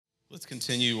Let's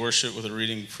continue worship with a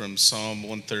reading from Psalm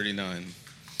 139.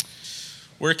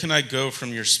 Where can I go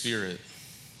from your spirit?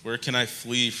 Where can I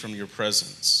flee from your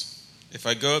presence? If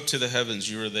I go up to the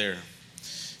heavens, you are there.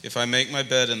 If I make my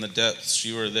bed in the depths,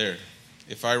 you are there.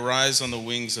 If I rise on the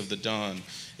wings of the dawn,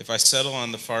 if I settle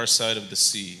on the far side of the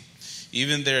sea,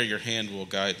 even there your hand will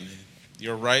guide me.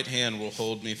 Your right hand will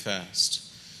hold me fast.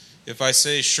 If I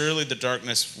say, surely the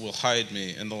darkness will hide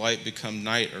me, and the light become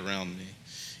night around me,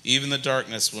 even the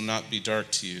darkness will not be dark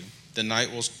to you. The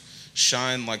night will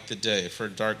shine like the day, for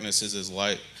darkness is as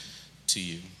light to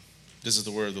you. This is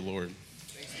the word of the Lord.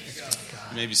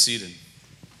 You may be seated.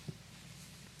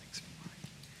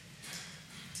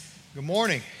 Good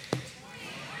morning.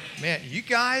 Man, you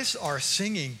guys are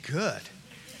singing good.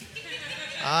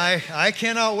 I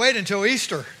cannot wait until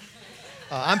Easter.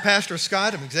 I'm Pastor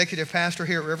Scott. I'm executive pastor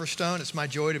here at Riverstone. It's my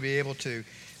joy to be able to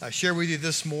share with you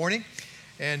this morning.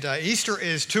 And Easter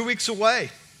is 2 weeks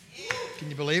away. Can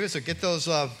you believe it? So get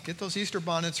those Easter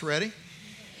bonnets ready.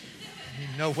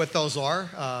 You know what those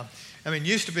are. We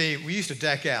used to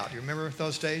deck out. You remember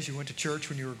those days? You went to church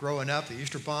when you were growing up, the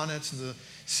Easter bonnets and the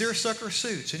seersucker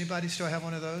suits. Anybody still have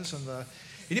one of those?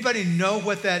 Anybody know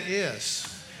what that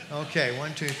is? Okay,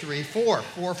 1, 2, 3, 4,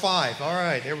 5. All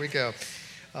right, there we go.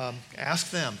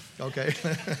 Ask them. Okay.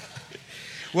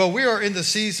 Well, we are in the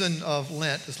season of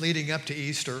Lent. It's leading up to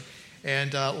Easter.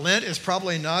 And Lent is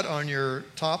probably not on your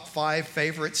top 5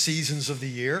 favorite seasons of the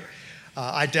year.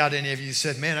 I doubt any of you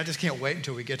said, man, I just can't wait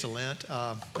until we get to Lent.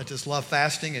 I just love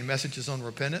fasting and messages on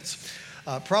repentance.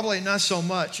 Probably not so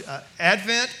much.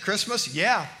 Advent, Christmas,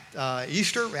 yeah.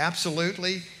 Easter,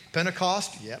 absolutely.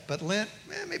 Pentecost, yeah. But Lent,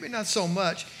 maybe not so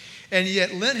much. And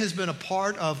yet Lent has been a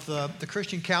part of the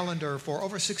Christian calendar for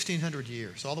over 1,600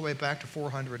 years, all the way back to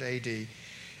 400 A.D.,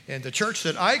 and the church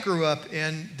that I grew up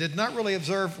in did not really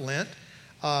observe Lent.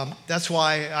 That's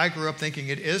why I grew up thinking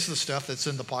it is the stuff that's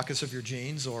in the pockets of your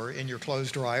jeans or in your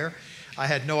clothes dryer. I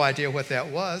had no idea what that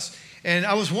was. And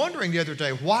I was wondering the other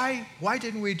day, why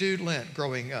didn't we do Lent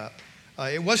growing up?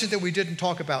 It wasn't that we didn't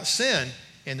talk about sin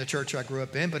in the church I grew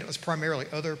up in, but it was primarily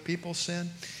other people's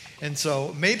sin. And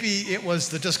so maybe it was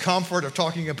the discomfort of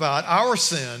talking about our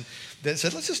sin that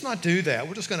said, let's just not do that.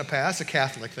 We're just going to pass a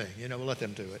Catholic thing. We'll let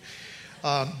them do it.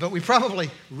 But we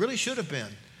probably really should have been.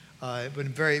 It would have been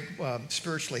very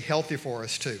spiritually healthy for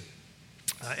us too.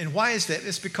 And why is that?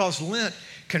 It's because Lent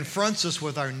confronts us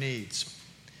with our needs.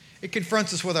 It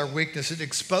confronts us with our weakness. It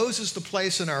exposes the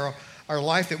place in our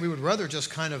life that we would rather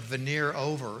just kind of veneer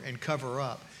over and cover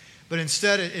up. But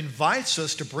instead it invites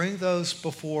us to bring those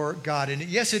before God. And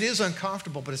yes, it is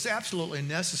uncomfortable, but it's absolutely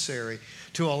necessary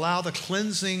to allow the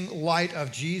cleansing light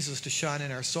of Jesus to shine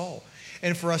in our soul,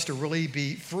 and for us to really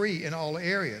be free in all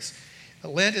areas.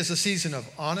 Lent is a season of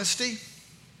honesty,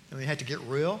 and we have to get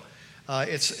real.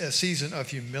 It's a season of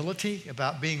humility,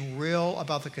 about being real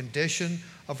about the condition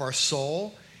of our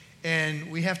soul. And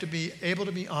we have to be able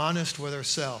to be honest with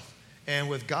ourselves and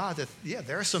with God that,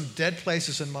 there are some dead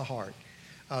places in my heart.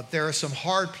 There are some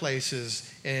hard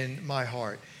places in my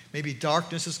heart. Maybe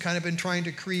darkness has kind of been trying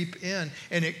to creep in,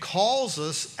 and it calls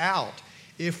us out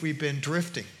if we've been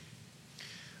drifting.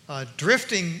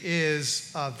 Drifting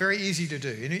is very easy to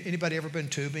do. Anybody ever been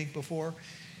tubing before?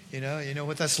 You know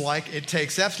what that's like. It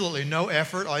takes absolutely no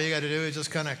effort. All you got to do is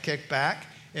just kind of kick back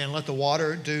and let the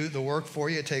water do the work for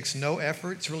you. It takes no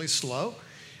effort. It's really slow.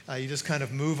 You just kind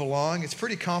of move along. It's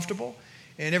pretty comfortable.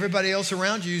 And everybody else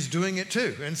around you is doing it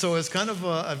too. And so it's kind of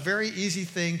a very easy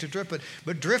thing to drift.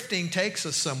 But drifting takes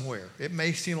us somewhere. It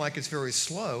may seem like it's very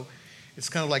slow. It's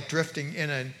kind of like drifting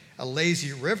in a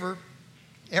lazy river.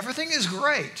 Everything is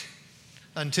great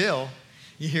until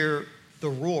you hear the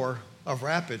roar of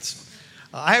rapids.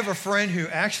 I have a friend who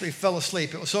actually fell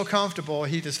asleep. It was so comfortable,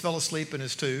 he just fell asleep in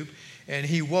his tube. And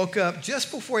he woke up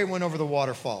just before he went over the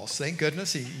waterfalls. Thank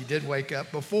goodness he did wake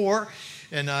up before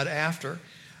and not after.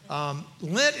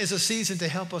 Lent is a season to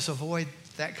help us avoid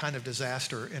that kind of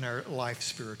disaster in our life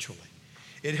spiritually.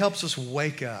 It helps us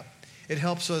wake up. It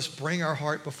helps us bring our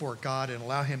heart before God and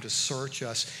allow Him to search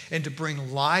us and to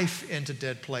bring life into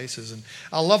dead places. And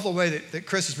I love the way that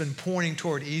Chris has been pointing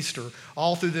toward Easter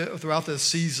all throughout this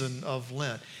season of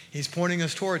Lent. He's pointing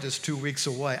us toward this 2 weeks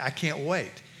away. I can't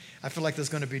wait. I feel like there's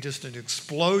going to be just an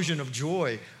explosion of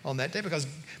joy on that day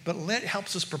but Lent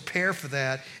helps us prepare for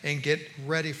that and get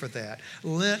ready for that.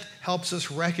 Lent helps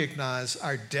us recognize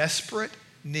our desperate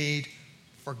need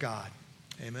for God.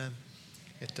 Amen.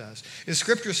 It does. As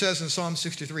Scripture says in Psalm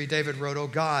 63, David wrote, "O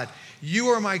God, you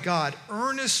are my God.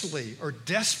 Earnestly or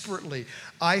desperately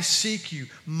I seek you.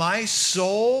 My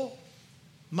soul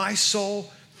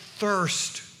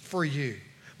thirsts for you.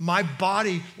 My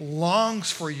body longs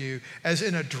for you as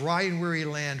in a dry and weary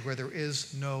land where there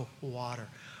is no water.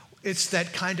 It's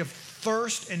that kind of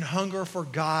thirst and hunger for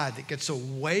God that gets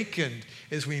awakened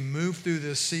as we move through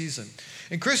this season.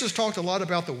 And Chris has talked a lot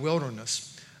about the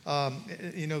wilderness.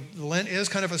 Lent is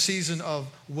kind of a season of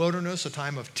wilderness, a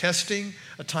time of testing,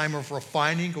 a time of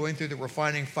refining, going through the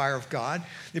refining fire of God.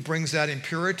 It brings out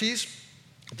impurities.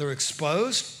 They're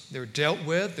exposed, they're dealt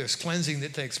with, there's cleansing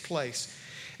that takes place.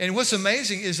 And what's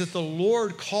amazing is that the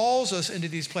Lord calls us into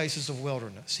these places of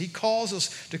wilderness. He calls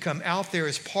us to come out there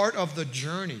as part of the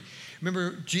journey.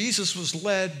 Remember, Jesus was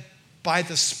led by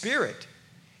the Spirit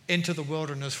into the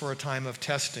wilderness for a time of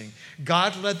testing.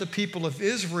 God led the people of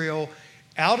Israel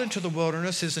out into the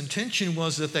wilderness. His intention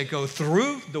was that they go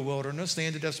through the wilderness. They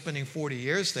ended up spending 40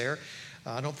 years there.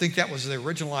 I don't think that was the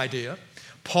original idea.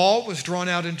 Paul was drawn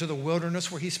out into the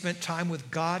wilderness where he spent time with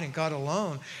God and God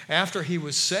alone after he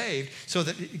was saved so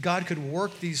that God could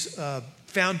work these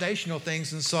foundational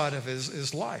things inside of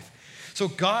his life. So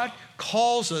God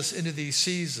calls us into these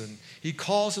seasons. He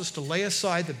calls us to lay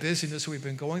aside the busyness we've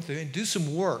been going through and do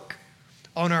some work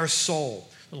on our soul.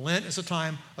 Lent is a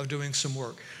time of doing some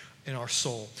work in our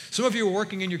soul. Some of you are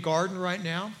working in your garden right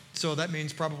now, so that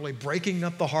means probably breaking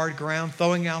up the hard ground,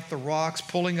 throwing out the rocks,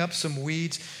 pulling up some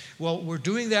weeds. Well, we're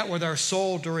doing that with our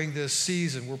soul during this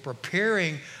season. We're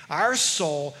preparing our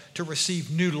soul to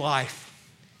receive new life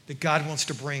that God wants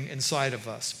to bring inside of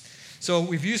us. So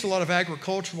we've used a lot of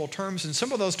agricultural terms, and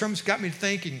some of those terms got me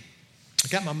thinking,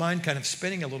 got my mind kind of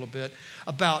spinning a little bit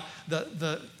about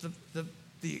the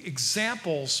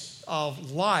examples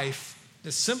of life,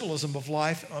 the symbolism of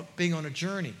life being on a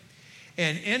journey.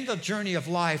 And in the journey of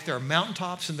life, there are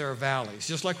mountaintops and there are valleys,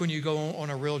 just like when you go on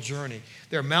a real journey.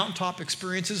 There are mountaintop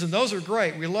experiences, and those are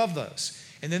great. We love those.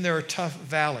 And then there are tough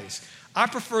valleys. I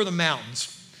prefer the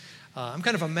mountains. I'm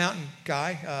kind of a mountain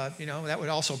guy. That would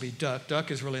also be Duck.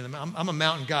 Duck is really I'm a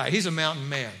mountain guy. He's a mountain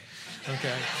man.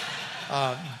 Okay.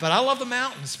 But I love the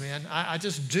mountains, man. I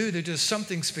just do. There's just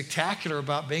something spectacular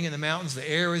about being in the mountains. The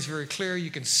air is very clear. You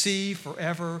can see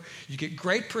forever. You get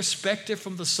great perspective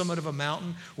from the summit of a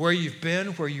mountain, where you've been,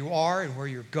 where you are, and where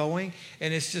you're going.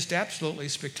 And it's just absolutely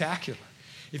spectacular.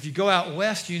 If you go out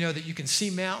west, you know that you can see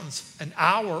mountains an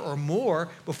hour or more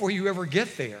before you ever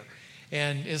get there.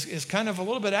 And it's kind of a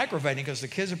little bit aggravating because the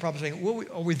kids are probably saying, well,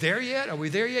 are we there yet? Are we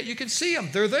there yet? You can see them.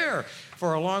 They're there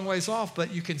for a long ways off,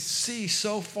 but you can see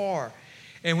so far.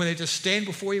 And when they just stand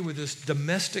before you with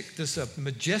this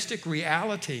majestic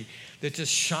reality that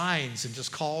just shines and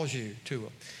just calls you to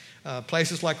them.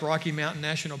 Places like Rocky Mountain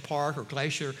National Park or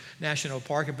Glacier National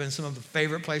Park have been some of the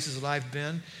favorite places that I've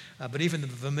been. But even the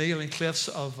Vermilion Cliffs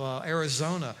of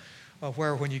Arizona,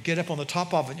 where when you get up on the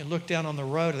top of it and you look down on the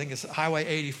road, I think it's Highway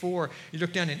 84, you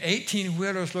look down and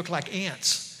 18-wheelers look like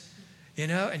ants,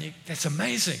 and that's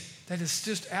amazing. That is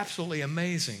just absolutely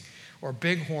amazing. Or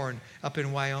Bighorn up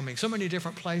in Wyoming. So many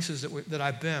different places that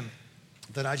I've been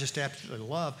that I just absolutely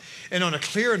love. And on a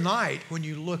clear night, when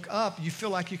you look up, you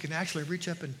feel like you can actually reach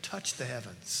up and touch the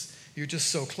heavens. You're just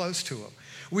so close to them.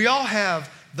 We all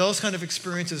have those kind of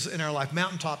experiences in our life,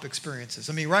 mountaintop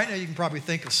experiences. I mean, right now you can probably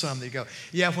think of some that you go,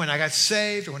 yeah, when I got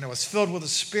saved, or when I was filled with the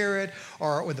Spirit,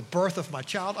 or with the birth of my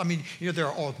child. I mean, there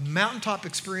are all mountaintop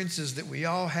experiences that we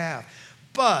all have.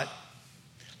 But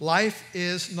life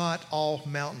is not all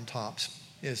mountaintops,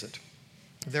 is it?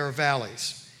 There are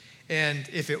valleys. And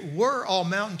if it were all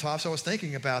mountaintops, I was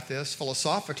thinking about this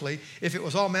philosophically, if it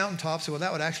was all mountaintops, well,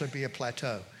 that would actually be a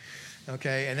plateau.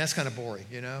 Okay, and that's kind of boring,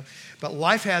 But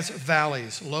life has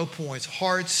valleys, low points,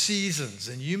 hard seasons,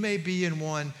 and you may be in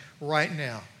one right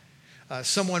now. A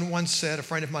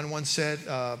friend of mine once said,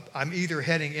 I'm either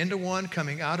heading into one,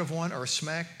 coming out of one, or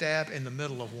smack dab in the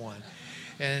middle of one.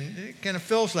 And it kind of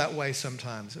feels that way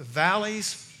sometimes.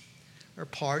 Valleys are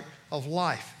part of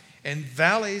life. And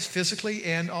valleys, physically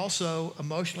and also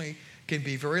emotionally, can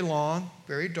be very long,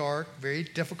 very dark, very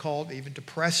difficult, even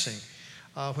depressing.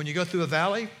 When you go through a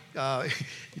valley,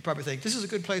 you probably think, this is a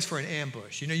good place for an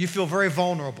ambush. You feel very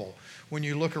vulnerable when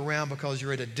you look around because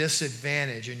you're at a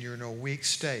disadvantage and you're in a weak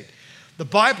state. The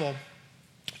Bible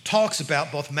talks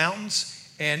about both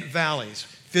mountains and valleys,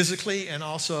 physically and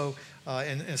also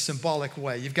in a symbolic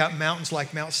way. You've got mountains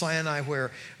like Mount Sinai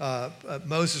where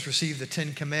Moses received the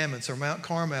Ten Commandments, or Mount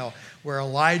Carmel where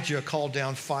Elijah called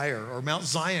down fire, or Mount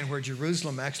Zion where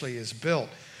Jerusalem actually is built,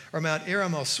 or Mount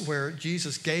Eremos where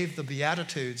Jesus gave the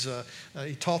Beatitudes.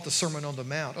 He taught the Sermon on the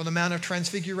Mount, or the Mount of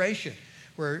Transfiguration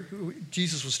where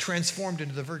Jesus was transformed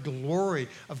into the very glory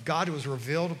of God who was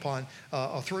revealed upon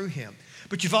through him.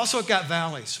 But you've also got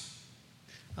valleys.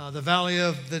 The valley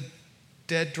of the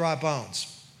dead, dry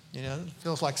bones. It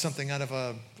feels like something out of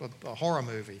a horror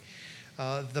movie.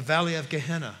 the valley of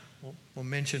Gehenna, we'll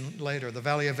mention later, the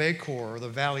valley of Achor, or the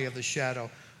valley of the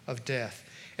shadow of death.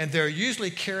 And they're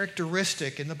usually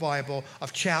characteristic in the Bible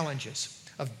of challenges,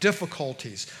 of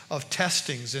difficulties, of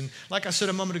testings. And like I said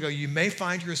a moment ago, you may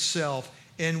find yourself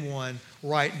in one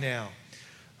right now.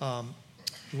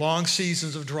 Long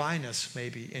seasons of dryness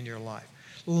maybe in your life.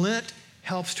 Lent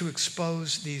helps to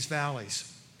expose these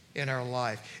valleys in our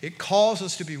life. It calls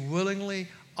us to be willingly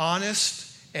honest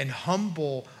and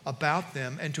humble about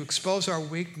them, and to expose our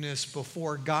weakness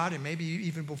before God and maybe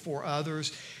even before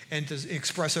others, and to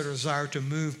express our desire to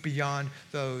move beyond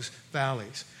those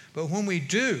valleys. But when we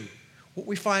do, what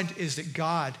we find is that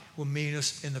God will meet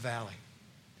us in the valley,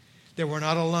 that we're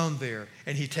not alone there,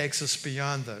 and he takes us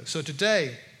beyond those. So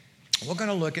today, we're going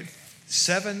to look at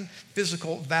 7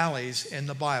 physical valleys in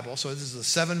the Bible. So this is the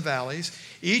 7 valleys.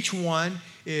 Each one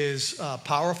is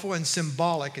powerful and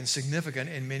symbolic and significant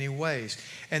in many ways.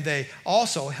 And they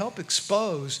also help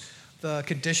expose the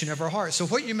condition of our heart. So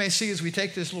what you may see as we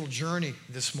take this little journey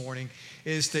this morning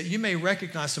is that you may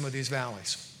recognize some of these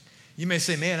valleys. You may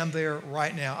say, man, I'm there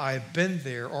right now. I've been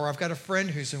there. Or I've got a friend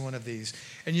who's in one of these.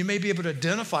 And you may be able to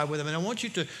identify with them. And I want you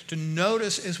to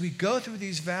notice as we go through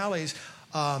these valleys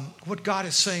what God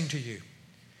is saying to you.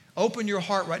 Open your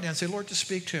heart right now and say, Lord, just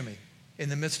speak to me in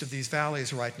the midst of these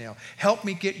valleys right now. Help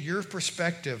me get your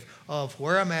perspective of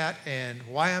where I'm at and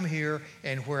why I'm here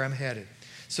and where I'm headed.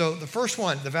 So the first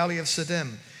one, the Valley of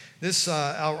Siddim. This,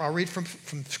 I'll read from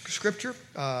Scripture,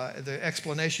 the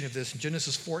explanation of this. In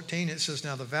Genesis 14, it says,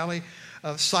 now the Valley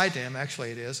of Siddim,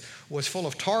 actually it is, was full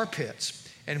of tar pits.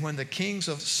 And when the kings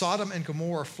of Sodom and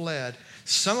Gomorrah fled,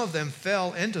 some of them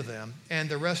fell into them, and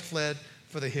the rest fled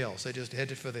for the hills. They just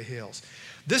headed for the hills.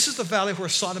 This is the valley where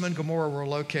Sodom and Gomorrah were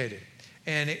located.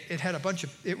 And it had a bunch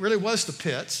of, it really was the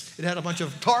pits. It had a bunch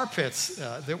of tar pits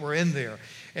that were in there.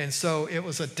 And so it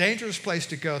was a dangerous place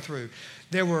to go through.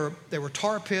 There were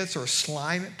tar pits or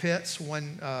slime pits,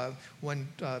 one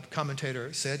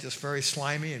commentator said, just very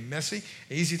slimy and messy,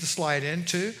 easy to slide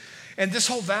into. And this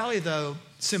whole valley, though,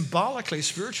 symbolically,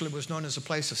 spiritually, was known as a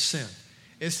place of sin.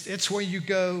 It's where you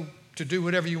go to do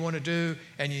whatever you want to do,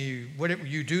 and whatever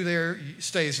you do there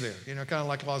stays there. You know, kind of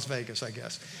like Las Vegas, I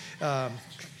guess.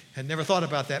 Had never thought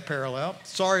about that parallel.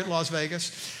 Sorry, Las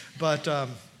Vegas. But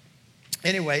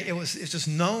anyway, it's just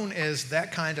known as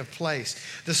that kind of place.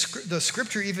 The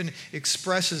Scripture even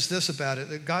expresses this about it,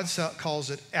 that God calls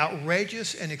it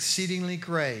outrageous and exceedingly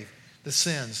grave, the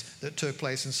sins that took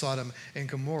place in Sodom and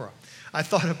Gomorrah. I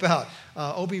thought about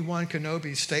Obi-Wan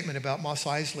Kenobi's statement about Mos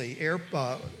Eisley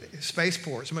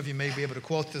spaceport. Some of you may be able to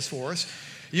quote this for us.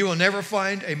 You will never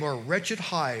find a more wretched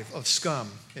hive of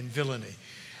scum and villainy.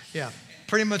 Yeah,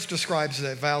 pretty much describes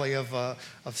the valley of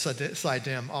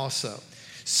Siddim also.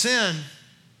 Sin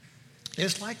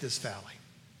is like this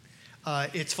valley.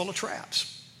 It's full of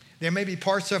traps. There may be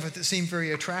parts of it that seem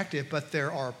very attractive, but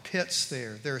there are pits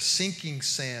there. There's sinking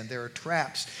sand. There are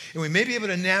traps. And we may be able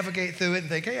to navigate through it and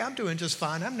think, hey, I'm doing just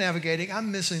fine. I'm navigating.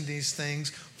 I'm missing these things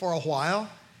for a while.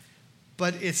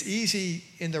 But it's easy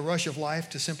in the rush of life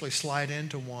to simply slide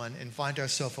into one and find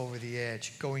ourselves over the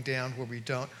edge, going down where we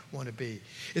don't want to be.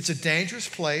 It's a dangerous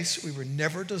place. We were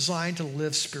never designed to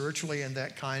live spiritually in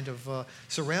that kind of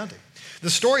surrounding.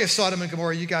 The story of Sodom and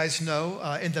Gomorrah, you guys know,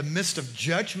 in the midst of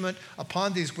judgment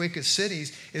upon these wicked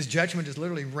cities, is judgment is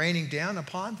literally raining down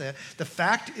upon them. The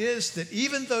fact is that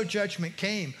even though judgment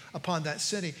came upon that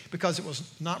city because it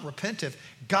was not repentive,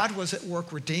 God was at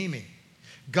work redeeming.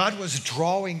 God was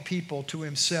drawing people to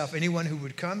himself. Anyone who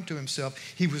would come to himself,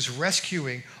 he was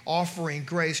rescuing, offering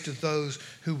grace to those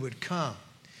who would come.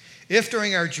 If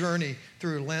during our journey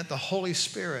through Lent, the Holy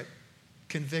Spirit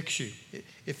convicts you,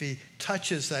 if he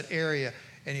touches that area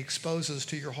and he exposes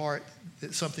to your heart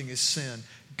that something is sin,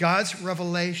 God's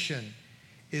revelation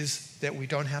is that we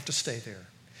don't have to stay there.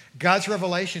 God's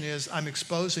revelation is, I'm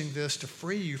exposing this to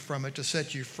free you from it, to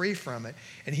set you free from it,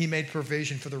 and he made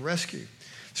provision for the rescue.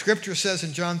 Scripture says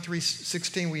in John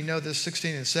 3:16, we know this,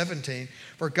 16 and 17,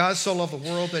 for God so loved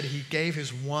the world that he gave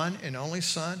his one and only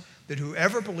Son, that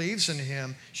whoever believes in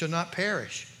him shall not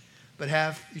perish, but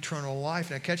have eternal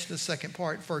life. Now catch the second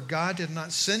part. For God did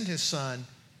not send his Son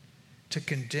to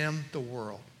condemn the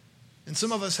world. And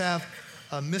some of us have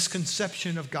a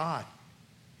misconception of God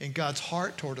and God's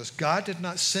heart toward us. God did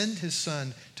not send his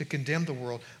Son to condemn the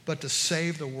world, but to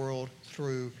save the world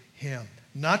through him.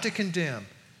 Not to condemn,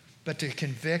 but to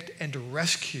convict and to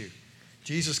rescue.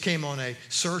 Jesus came on a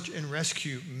search and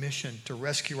rescue mission to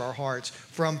rescue our hearts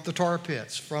from the tar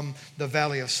pits, from the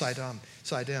valley of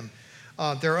Siddim.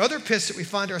 There are other pits that we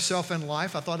find ourselves in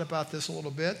life. I thought about this a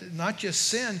little bit. Not just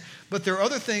sin, but there are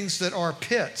other things that are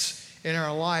pits in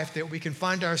our life that we can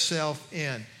find ourselves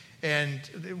in. And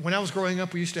when I was growing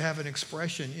up, we used to have an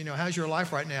expression, how's your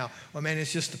life right now? Well, man,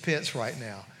 it's just the pits right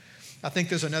now. I think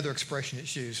there's another expression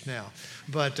that's used now.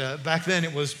 But back then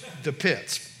it was the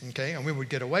pits, okay? And we would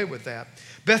get away with that.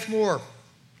 Beth Moore,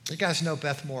 you guys know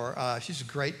Beth Moore. She's a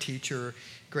great teacher,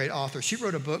 great author. She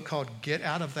wrote a book called Get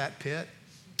Out of That Pit.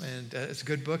 And it's a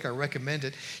good book. I recommend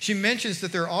it. She mentions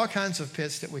that there are all kinds of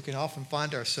pits that we can often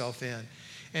find ourselves in.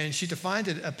 And she defined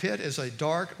a pit as a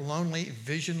dark, lonely,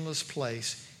 visionless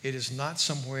place. It is not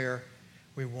somewhere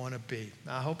we want to be.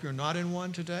 Now, I hope you're not in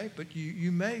one today, but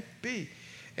you may be.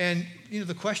 And,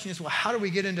 the question is, well, how do we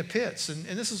get into pits? And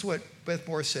this is what Beth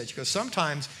Moore said. She goes,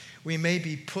 sometimes we may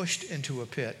be pushed into a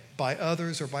pit by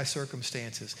others or by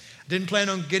circumstances. I didn't plan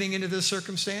on getting into this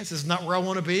circumstance. This is not where I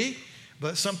want to be.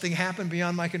 But something happened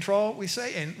beyond my control, we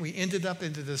say, and we ended up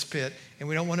into this pit, and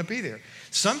we don't want to be there.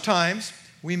 Sometimes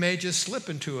we may just slip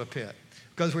into a pit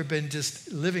because we've been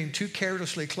just living too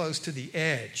carelessly close to the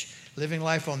edge, living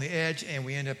life on the edge, and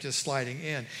we end up just sliding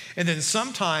in. And then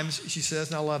sometimes, she says,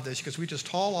 and I love this, because we just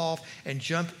haul off and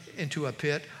jump into a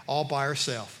pit all by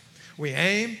ourselves. We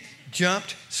aim,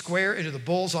 jumped square into the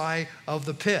bullseye of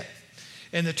the pit.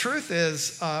 And the truth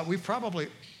is, we've probably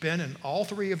been in all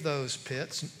three of those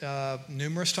pits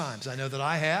numerous times. I know that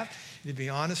I have. To be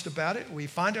honest about it, we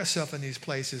find ourselves in these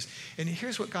places. And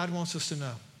here's what God wants us to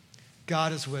know.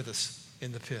 God is with us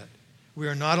in the pit. We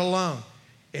are not alone,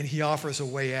 and he offers a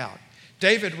way out.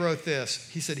 David wrote this.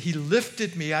 He said, he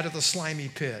lifted me out of the slimy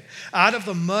pit, out of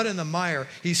the mud and the mire.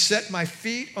 He set my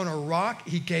feet on a rock.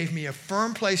 He gave me a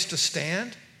firm place to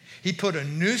stand. He put a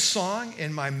new song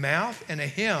in my mouth and a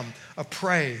hymn of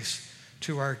praise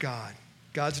to our God.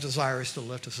 God's desire is to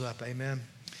lift us up. Amen.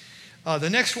 The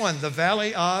next one, the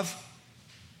valley of,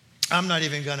 I'm not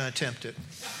even going to attempt it.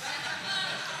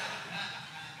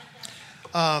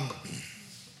 I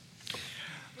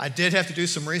did have to do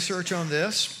some research on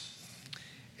this,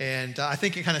 and I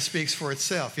think it kind of speaks for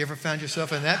itself. You ever found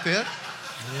yourself in that pit?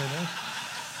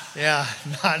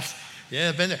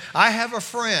 Been there. I have a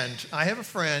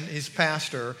friend, he's a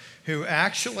pastor, who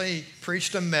actually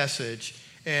preached a message.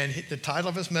 And the title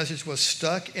of his message was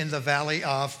Stuck in the Valley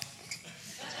of.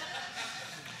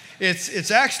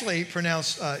 It's actually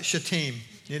pronounced Shittim,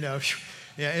 Yeah,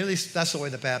 at least that's the way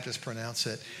the Baptists pronounce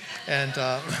it. And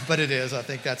but it is. I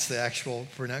think that's the actual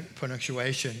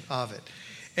pronunciation of it.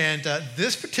 And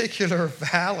this particular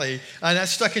valley, and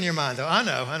that's stuck in your mind, though. I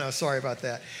know. Sorry about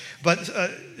that. But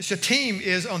Shittim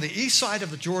is on the east side of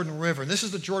the Jordan River. And this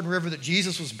is the Jordan River that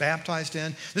Jesus was baptized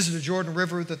in. This is the Jordan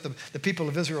River that the people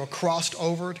of Israel crossed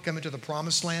over to come into the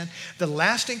Promised Land. The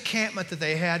last encampment that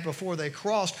they had before they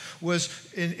crossed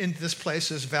was in this place,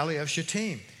 this Valley of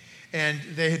Shittim. And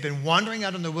they had been wandering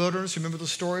out in the wilderness, remember the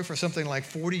story, for something like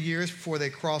 40 years before they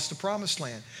crossed the Promised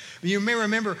Land. But you may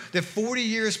remember that 40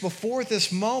 years before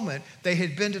this moment, they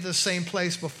had been to the same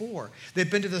place before. They'd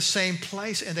been to the same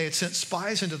place, and they had sent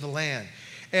spies into the land.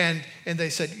 And they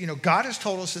said, God has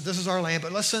told us that this is our land,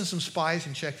 but let's send some spies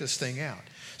and check this thing out.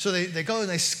 So they go and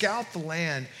they scout the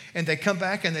land, and they come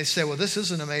back and they say, well, this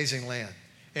is an amazing land.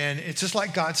 And it's just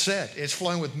like God said. It's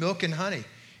flowing with milk and honey.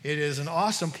 It is an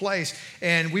awesome place.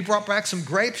 And we brought back some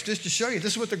grapes just to show you.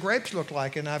 This is what the grapes look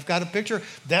like. And I've got a picture.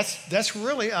 That's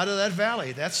really out of that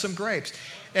valley. That's some grapes.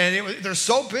 And they're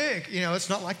so big. It's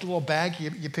not like the little bag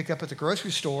you pick up at the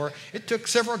grocery store. It took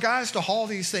several guys to haul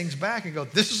these things back and go,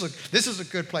 this is a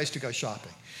good place to go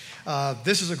shopping.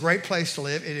 This is a great place to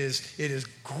live. It is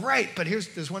great. But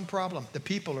there's one problem. The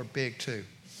people are big too.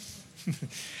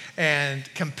 And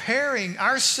comparing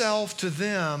ourselves to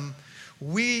them,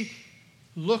 we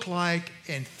look like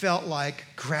and felt like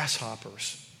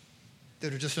grasshoppers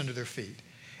that are just under their feet.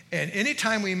 And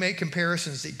anytime we make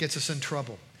comparisons, it gets us in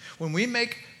trouble. When we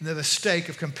make the mistake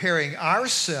of comparing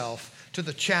ourselves to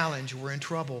the challenge, we're in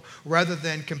trouble, rather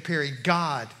than comparing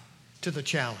God to the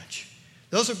challenge.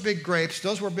 Those are big grapes.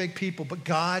 Those were big people, but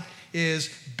God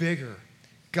is bigger.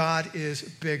 God is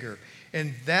bigger.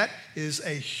 And that is a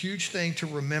huge thing to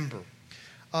remember.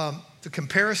 The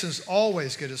comparisons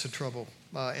always get us in trouble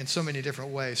in so many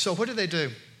different ways. So what did they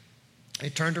do? They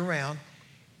turned around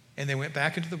and they went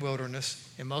back into the wilderness,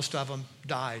 and most of them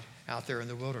died out there in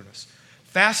the wilderness.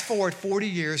 Fast forward 40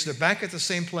 years, they're back at the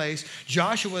same place.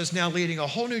 Joshua is now leading a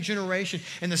whole new generation,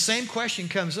 and the same question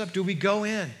comes up. Do we go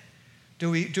in? Do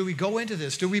we go into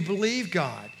this? Do we believe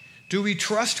God? Do we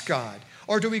trust God?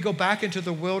 Or do we go back into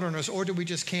the wilderness? Or do we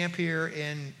just camp here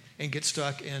and get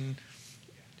stuck in?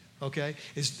 Okay?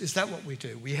 Is that what we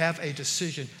do? We have a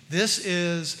decision. This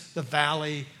is the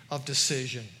valley of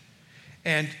decision.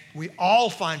 And we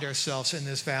all find ourselves in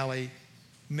this valley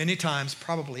many times,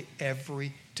 probably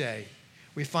every day.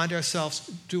 We find ourselves,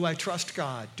 do I trust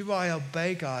God? Do I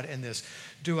obey God in this?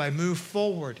 Do I move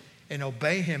forward and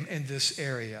obey him in this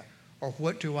area? Or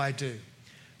what do I do?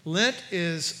 Lent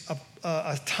is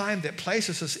a time that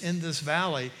places us in this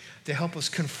valley to help us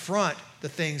confront the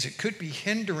things that could be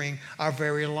hindering our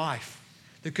very life,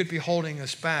 that could be holding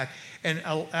us back, and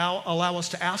allow us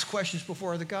to ask questions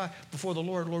before the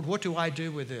Lord. Lord, what do I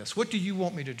do with this? What do you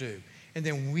want me to do? And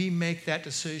then we make that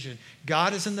decision.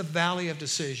 God is in the valley of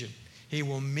decision. He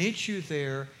will meet you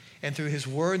there, and through his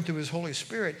word and through his Holy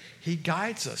Spirit, he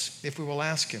guides us if we will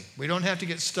ask him. We don't have to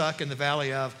get stuck in the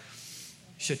valley of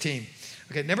Shittim.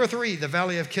 Okay, number 3, the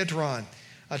valley of Kidron.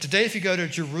 Today, if you go to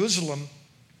Jerusalem,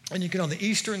 and you get on the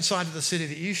eastern side of the city,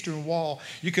 the eastern wall,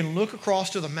 you can look across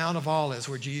to the Mount of Olives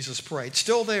where Jesus prayed.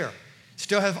 Still there.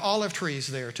 Still have olive trees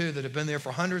there, too, that have been there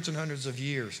for hundreds and hundreds of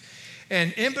years.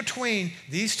 And in between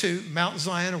these two, Mount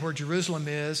Zion, where Jerusalem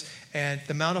is, and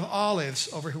the Mount of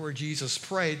Olives, over here where Jesus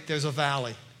prayed, there's a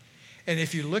valley. And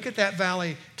if you look at that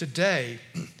valley today,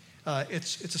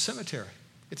 it's a cemetery.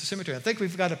 It's a cemetery. I think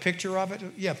we've got a picture of it.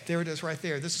 Yeah, there it is right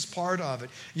there. This is part of it.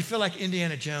 You feel like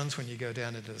Indiana Jones when you go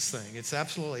down into this thing. It's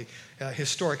absolutely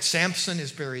historic. Samson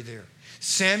is buried there.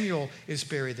 Samuel is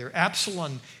buried there.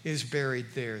 Absalom is buried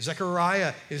there.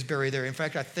 Zechariah is buried there. In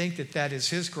fact, I think that is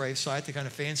his gravesite. The kind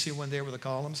of fancy one there with the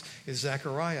columns is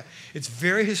Zechariah. It's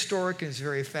very historic and it's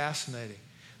very fascinating.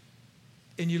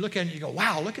 And you look at it and you go,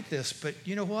 wow, look at this. But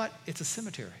you know what? It's a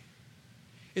cemetery.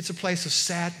 It's a place of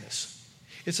sadness.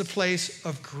 It's a place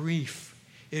of grief.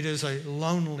 It is a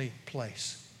lonely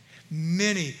place.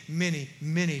 Many, many,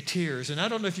 many tears. And I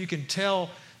don't know if you can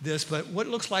tell this, but what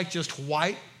looks like just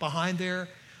white behind there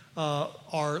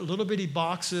are little bitty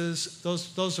boxes.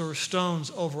 Those are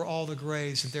stones over all the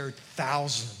graves, and there are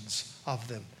thousands of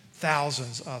them.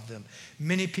 Thousands of them.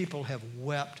 Many people have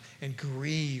wept and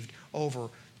grieved over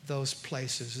those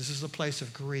places. This is a place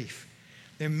of grief.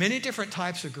 There are many different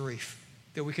types of grief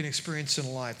that we can experience in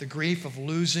life. The grief of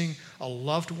losing a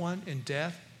loved one in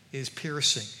death is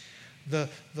piercing. The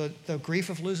grief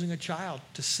of losing a child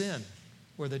to sin,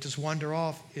 where they just wander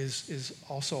off, is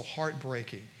also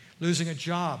heartbreaking. Losing a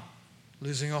job,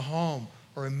 losing a home,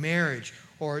 or a marriage,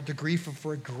 or the grief of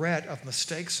regret of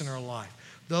mistakes in our life.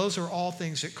 Those are all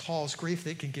things that cause grief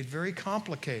that can get very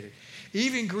complicated.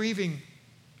 Even grieving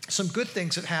some good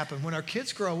things that happen. When our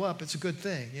kids grow up, it's a good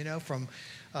thing,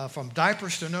 from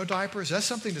diapers to no diapers. That's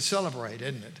something to celebrate,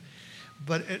 isn't it?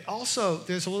 But it also,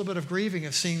 there's a little bit of grieving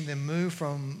of seeing them move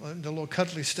from the little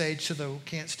cuddly stage to the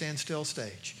can't stand still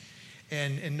stage.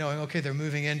 And knowing, okay, they're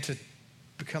moving in to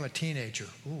become a teenager.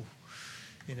 Ooh.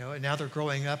 And now they're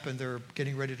growing up and they're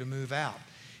getting ready to move out.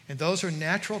 And those are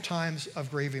natural times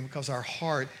of grieving because our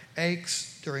heart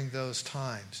aches during those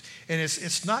times. And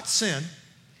it's not sin.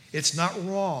 It's not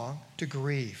wrong to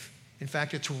grieve. In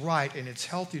fact, it's right and it's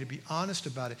healthy to be honest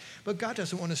about it. But God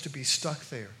doesn't want us to be stuck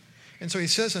there. And so he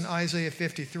says in Isaiah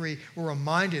 53, we're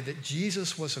reminded that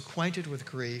Jesus was acquainted with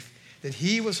grief, that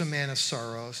he was a man of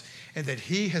sorrows, and that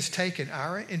he has taken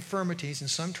our infirmities, and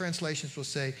some translations will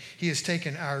say he has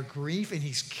taken our grief and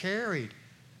he's carried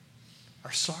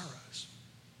our sorrows.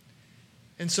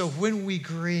 And so when we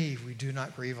grieve, we do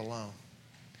not grieve alone.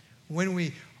 When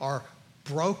we are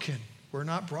broken, we're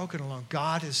not broken alone.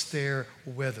 God is there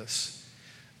with us.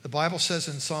 The Bible says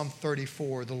in Psalm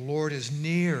 34, the Lord is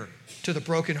near to the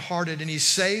brokenhearted and he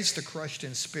saves the crushed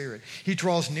in spirit. He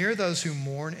draws near those who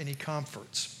mourn and he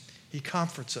comforts. He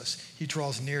comforts us. He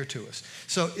draws near to us.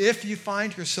 So if you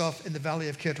find yourself in the valley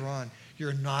of Kidron,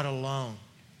 you're not alone.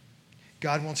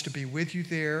 God wants to be with you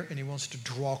there and he wants to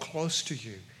draw close to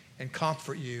you and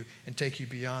comfort you and take you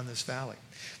beyond this valley.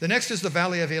 The next is the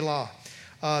valley of Elah.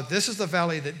 This is the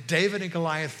valley that David and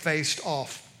Goliath faced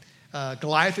off.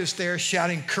 Goliath is there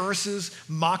shouting curses,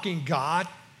 mocking God,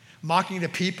 mocking the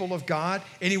people of God.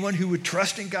 Anyone who would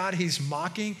trust in God, he's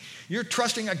mocking. You're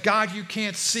trusting a God you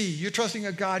can't see. You're trusting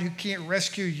a God who can't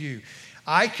rescue you.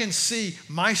 I can see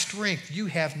my strength. You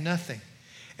have nothing.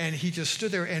 And he just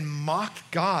stood there and mocked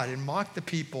God and mocked the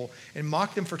people and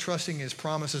mocked them for trusting his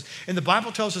promises. And the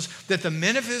Bible tells us that the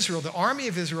men of Israel, the army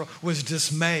of Israel, was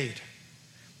dismayed.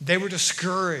 They were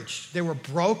discouraged. They were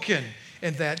broken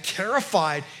and that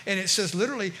terrified. And it says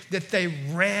literally that they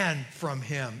ran from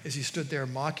him as he stood there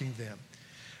mocking them.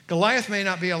 Goliath may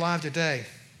not be alive today,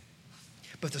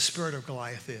 but the spirit of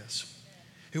Goliath is,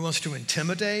 who wants to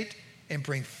intimidate and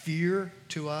bring fear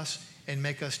to us and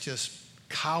make us just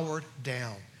cowered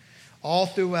down. All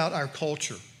throughout our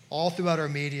culture, all throughout our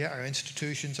media, our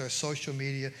institutions, our social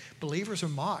media, believers are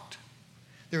mocked.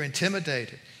 They're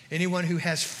intimidated. Anyone who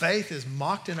has faith is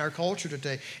mocked in our culture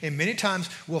today. And many times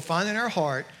we'll find in our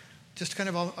heart just kind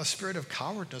of a spirit of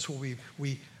cowardness where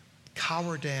we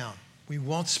cower down. We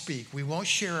won't speak. We won't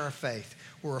share our faith.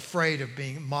 We're afraid of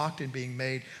being mocked and being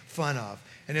made fun of.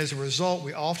 And as a result,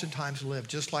 we oftentimes live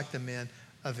just like the men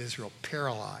of Israel,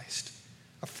 paralyzed,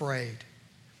 afraid,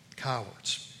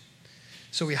 cowards.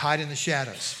 So we hide in the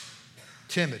shadows,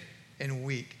 timid and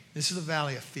weak. This is a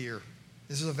valley of fear.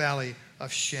 This is a valley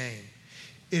of shame.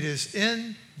 It is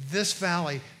in this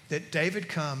valley that David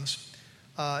comes,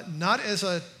 not as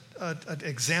an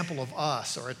example of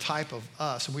us or a type of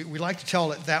us. We like to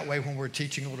tell it that way when we're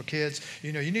teaching little kids.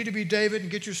 You need to be David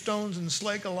and get your stones and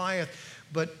slay Goliath.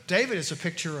 But David is a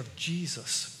picture of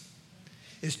Jesus.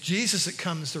 It's Jesus that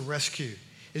comes to rescue.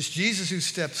 It's Jesus who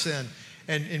steps in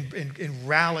and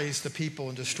rallies the people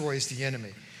and destroys the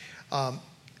enemy.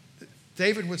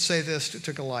 David would say this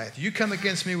to Goliath: "You come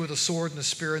against me with a sword and a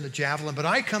spear and the javelin, but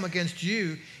I come against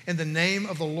you in the name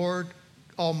of the Lord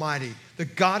Almighty, the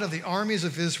God of the armies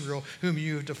of Israel, whom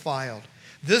you have defiled.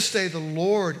 This day the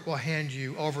Lord will hand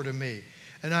you over to me,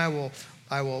 and I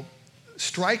will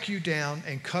strike you down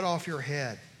and cut off your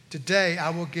head. Today I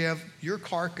will give your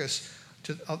carcass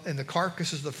and the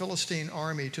carcasses of the Philistine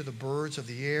army to the birds of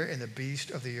the air and the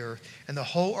beasts of the earth, and the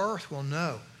whole earth will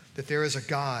know that there is a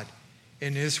God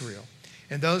in Israel.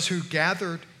 And those who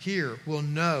gathered here will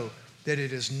know that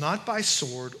it is not by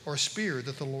sword or spear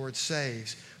that the Lord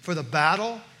saves. For the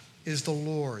battle is the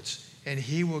Lord's, and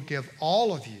he will give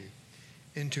all of you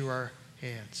into our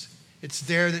hands." It's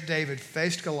there that David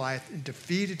faced Goliath and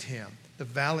defeated him, the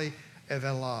valley of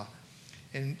Elah.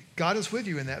 And God is with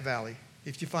you in that valley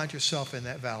if you find yourself in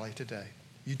that valley today.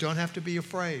 You don't have to be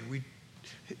afraid.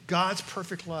 God's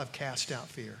perfect love casts out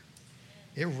fear.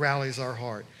 It rallies our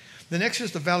heart. The next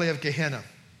is the valley of Gehenna.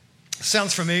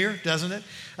 Sounds familiar, doesn't it?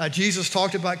 Jesus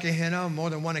talked about Gehenna on more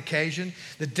than one occasion.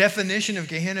 The definition of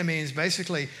Gehenna means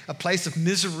basically a place of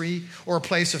misery or a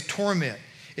place of torment.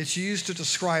 It's used to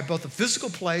describe both a physical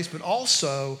place, but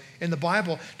also in the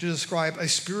Bible to describe a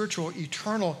spiritual,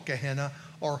 eternal Gehenna,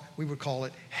 or we would call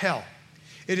it hell.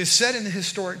 It is said in the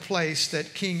historic place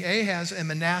that King Ahaz and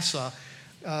Manasseh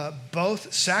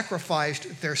both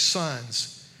sacrificed their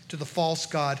sons to the false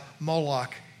god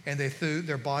Moloch, and they threw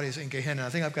their bodies in Gehenna. I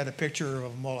think I've got a picture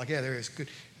of Moloch. Yeah, there is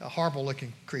a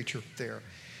horrible-looking creature there.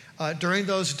 During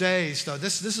those days, though,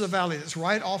 this is a valley that's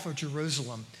right off of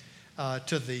Jerusalem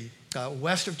to the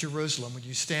west of Jerusalem. When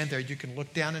you stand there, you can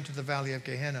look down into the valley of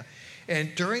Gehenna.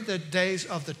 And during the days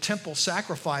of the temple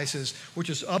sacrifices, which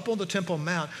is up on the Temple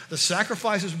Mount, the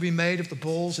sacrifices would be made of the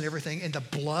bulls and everything, and the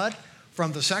blood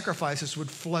from the sacrifices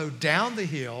would flow down the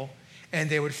hill, and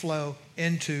they would flow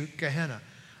into Gehenna.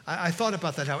 I thought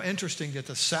about that, how interesting that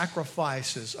the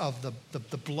sacrifices of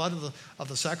the blood of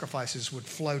the sacrifices would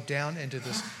flow down into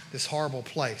this horrible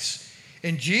place.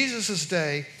 In Jesus'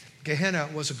 day, Gehenna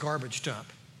was a garbage dump.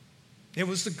 It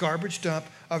was the garbage dump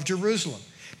of Jerusalem.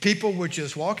 People would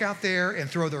just walk out there and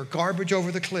throw their garbage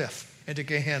over the cliff into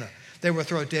Gehenna. They would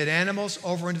throw dead animals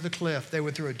over into the cliff. They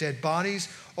would throw dead bodies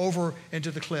over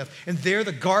into the cliff. And there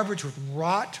the garbage would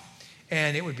rot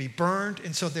and it would be burned.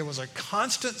 And so there was a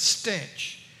constant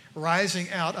stench rising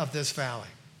out of this valley.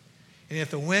 And if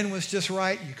the wind was just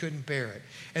right, you couldn't bear it.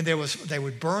 And they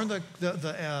would burn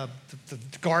the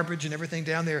garbage and everything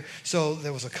down there. So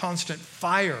there was a constant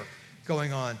fire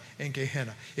going on in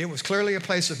Gehenna. It was clearly a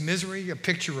place of misery, a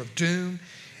picture of doom,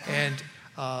 and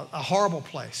a horrible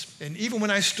place. And even when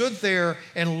I stood there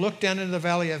and looked down into the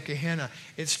valley of Gehenna,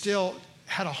 it still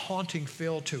had a haunting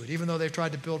feel to it. Even though they've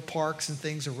tried to build parks and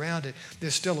things around it,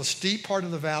 there's still a steep part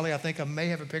of the valley. I think I may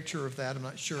have a picture of that. I'm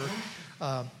not sure.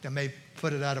 I may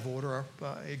put it out of order.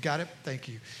 Got it? Thank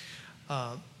you.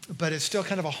 But it's still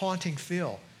kind of a haunting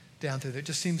feel down through there. It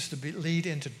just seems to lead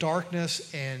into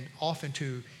darkness and off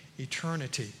into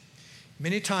eternity.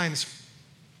 Many times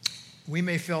we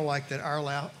may feel like that our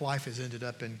life has ended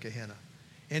up in Gehenna,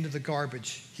 into the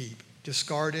garbage heap,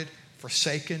 discarded,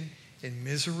 forsaken, in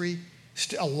misery,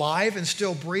 alive and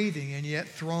still breathing, and yet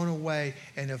thrown away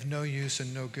and of no use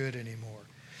and no good anymore.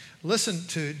 Listen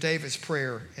to David's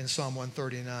prayer in Psalm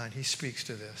 139. He speaks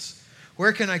to this.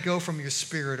 "Where can I go from your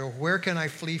spirit, or where can I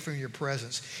flee from your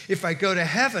presence? If I go to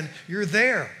heaven, you're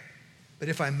there. But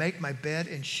if I make my bed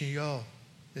in Sheol,"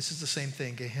 this is the same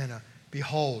thing, Gehenna,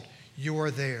 "behold, you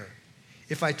are there.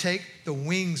 If I take the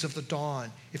wings of the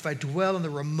dawn, if I dwell in the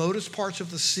remotest parts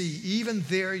of the sea, even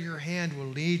there your hand will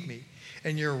lead me,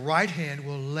 and your right hand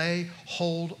will lay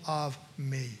hold of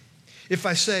me. If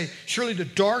I say, surely the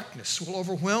darkness will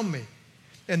overwhelm me,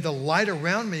 and the light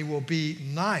around me will be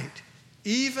night,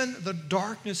 even the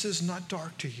darkness is not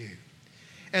dark to you,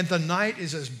 and the night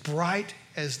is as bright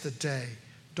as the day.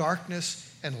 Darkness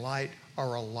and light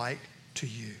are alike to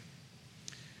you."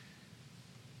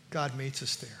 God meets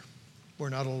us there. we're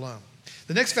not alone.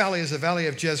 The next valley is the Valley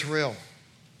of Jezreel.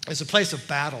 It's a place of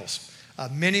battles.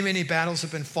 Many, many battles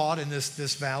have been fought in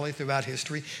this valley throughout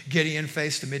history. Gideon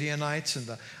faced the Midianites and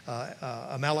the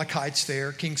Amalekites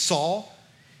there. King Saul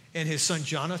and his son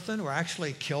Jonathan were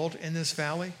actually killed in this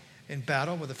valley in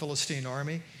battle with the Philistine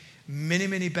army. Many,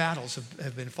 many battles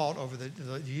have been fought over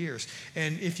the years.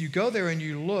 And if you go there and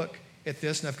you look at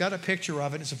this, and I've got a picture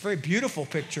of it. It's a very beautiful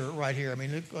picture right here. I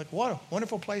mean, like, what a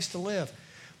wonderful place to live.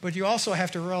 But you also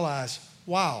have to realize,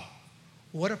 wow,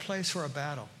 what a place for a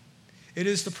battle. It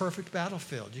is the perfect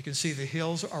battlefield. You can see the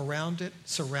hills around it,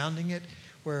 surrounding it,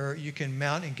 where you can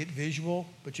mount and get visual,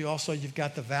 but you've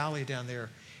got the valley down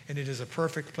there, and it is a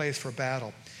perfect place for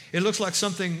battle. It looks like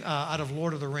something out of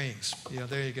Lord of the Rings.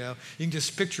 There you go. You can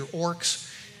just picture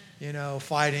orcs,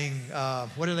 fighting.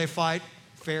 What do they fight?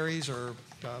 Fairies or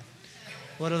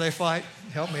what do they fight?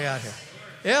 Help me out here.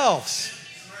 Elves.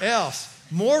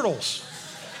 Mortals.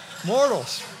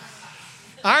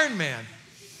 Iron Man.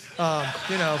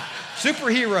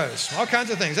 Superheroes, all kinds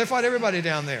of things. They fight everybody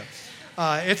down there.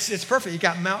 It's perfect. You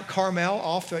got Mount Carmel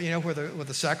off, where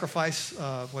the sacrifice,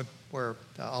 where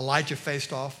Elijah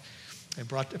faced off and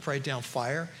prayed down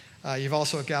fire. You've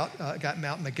also got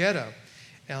Mount Megiddo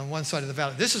on one side of the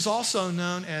valley. This is also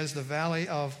known as the Valley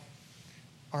of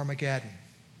Armageddon.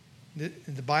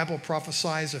 The Bible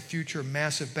prophesies a future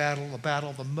massive battle,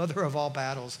 the mother of all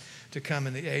battles, to come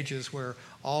in the ages where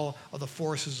all of the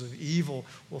forces of evil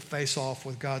will face off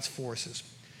with God's forces.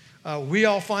 We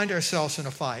all find ourselves in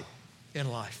a fight in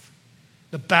life.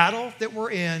 The battle that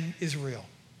we're in is real.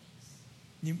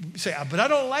 You say, but I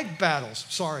don't like battles.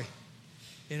 Sorry.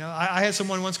 I had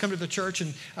someone once come to the church,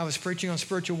 and I was preaching on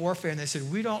spiritual warfare, and they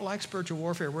said, we don't like spiritual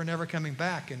warfare. We're never coming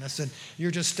back. And I said, you're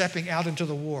just stepping out into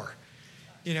the war.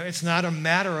 It's not a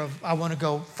matter of I want to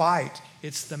go fight.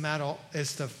 It's the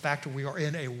fact that we are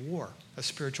in a war, a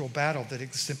spiritual battle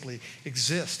that simply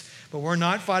exists. But we're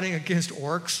not fighting against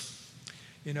orcs,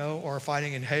 or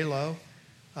fighting in Halo.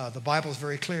 The Bible is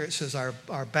very clear. It says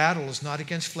our battle is not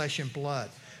against flesh and blood,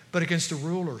 but against the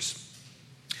rulers,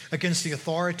 against the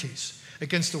authorities,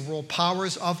 against the world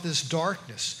powers of this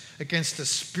darkness, against the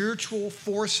spiritual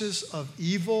forces of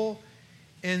evil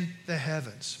in the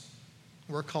heavens.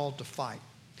 We're called to fight.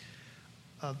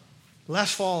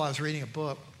 Last fall, I was reading a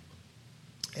book,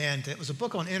 and it was a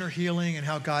book on inner healing and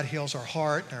how God heals our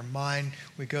heart and our mind.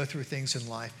 We go through things in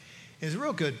life. It was a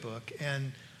real good book,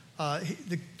 and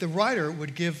the writer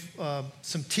would give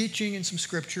some teaching and some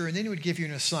scripture, and then he would give you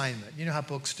an assignment. You know how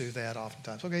books do that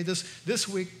oftentimes. Okay, this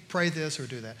week, pray this or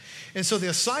do that. And so the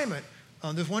assignment,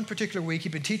 there's one particular week,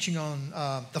 he'd been teaching on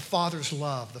the Father's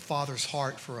love, the Father's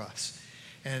heart for us,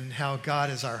 and how God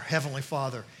is our Heavenly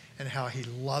Father and how He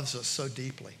loves us so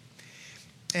deeply.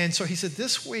 And so he said,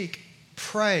 this week,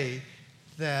 pray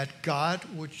that God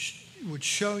would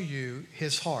show you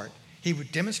His heart. He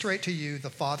would demonstrate to you the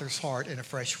Father's heart in a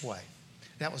fresh way.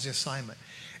 That was the assignment.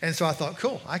 And so I thought,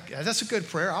 cool, that's a good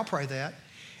prayer. I'll pray that.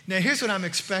 Now, here's what I'm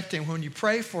expecting when you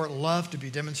pray for love to be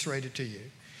demonstrated to you.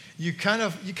 You kind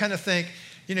of think,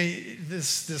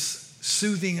 this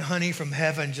soothing honey from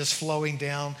heaven just flowing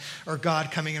down, or God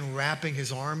coming and wrapping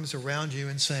His arms around you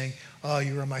and saying, oh,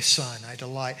 you are my son, I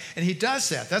delight. And He does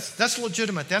that. That's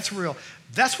legitimate. That's real.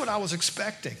 That's what I was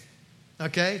expecting.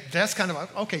 Okay? That's kind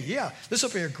of, okay, yeah, this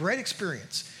will be a great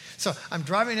experience. So I'm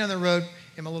driving down the road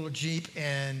in my little Jeep,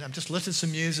 and I'm just listening to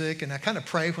some music, and I kind of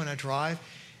pray when I drive,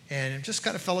 and I'm just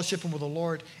kind of fellowshipping with the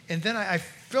Lord. And then I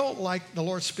felt like the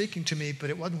Lord speaking to me,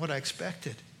 but it wasn't what I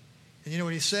expected. And you know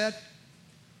what He said?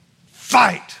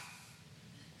 Fight!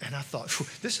 And I thought,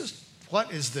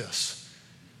 what is this?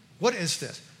 What is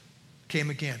this? Came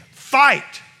again,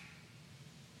 fight!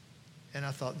 And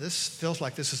I thought, this feels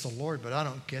like this is the Lord, but I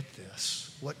don't get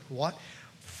this. What?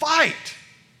 Fight!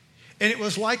 And it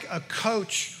was like a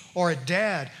coach or a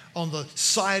dad on the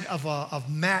side of a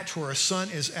match where a son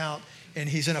is out and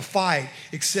he's in a fight,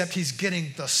 except he's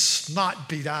getting the snot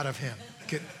beat out of him.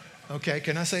 Okay,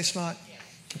 can I say snot?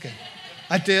 Okay.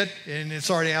 I did, and it's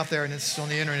already out there, and it's on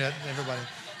the internet, everybody.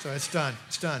 So it's done.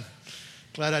 It's done.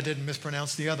 Glad I didn't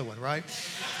mispronounce the other one, right?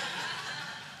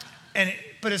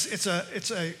 But it's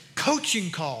a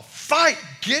coaching call. Fight.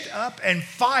 Get up and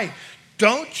fight.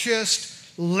 Don't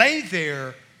just lay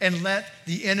there and let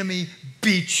the enemy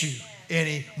beat you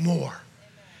anymore.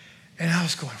 And I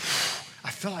was going,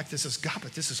 I feel like this is God,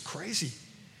 but this is crazy.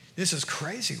 This is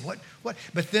crazy. What?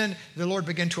 But then the Lord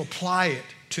began to apply it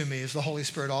to me, as the Holy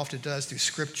Spirit often does through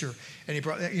Scripture. And He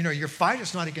brought, your fight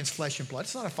is not against flesh and blood.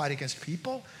 It's not a fight against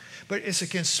people, but it's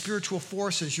against spiritual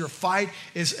forces. Your fight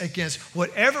is against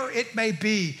whatever it may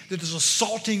be that is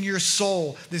assaulting your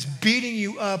soul, that's beating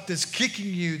you up, that's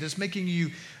kicking you, that's making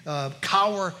you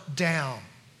cower down.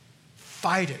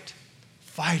 Fight it.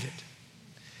 Fight it.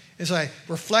 As I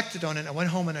reflected on it, I went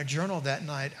home and I journaled that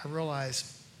night, I realized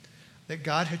that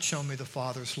God had shown me the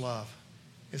Father's love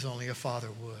as only a father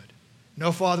would.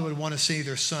 No father would want to see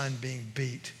their son being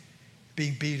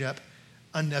beat up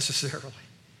unnecessarily.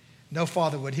 No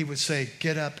father would. He would say,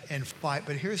 get up and fight.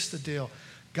 But here's the deal.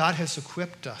 God has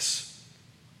equipped us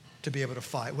to be able to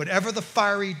fight. Whatever the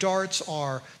fiery darts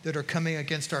are that are coming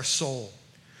against our soul,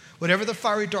 whatever the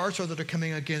fiery darts are that are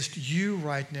coming against you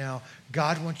right now,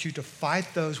 God wants you to fight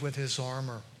those with his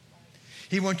armor.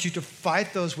 He wants you to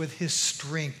fight those with his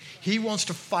strength. He wants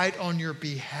to fight on your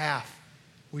behalf.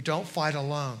 We don't fight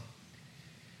alone.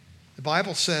 The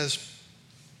Bible says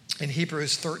in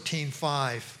Hebrews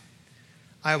 13:5,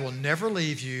 I will never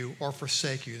leave you or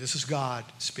forsake you. This is God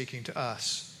speaking to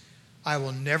us. I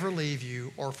will never leave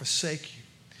you or forsake you.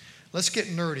 Let's get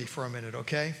nerdy for a minute,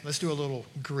 okay? Let's do a little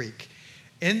Greek.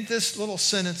 In this little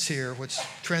sentence here, which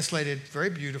translated very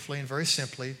beautifully and very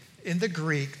simply, in the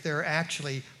Greek, there are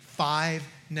actually 5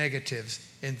 negatives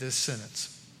in this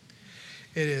sentence.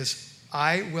 It is,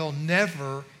 I will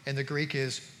never, and the Greek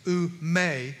is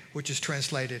oume, which is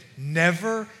translated,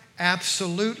 never,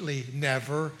 absolutely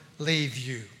never leave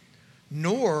you.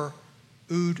 Nor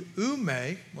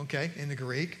oume, okay, in the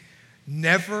Greek,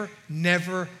 never,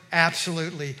 never,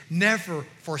 absolutely never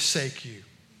forsake you.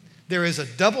 There is a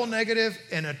double negative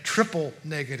and a triple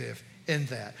negative in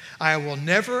that. I will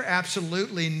never,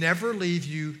 absolutely never leave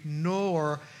you,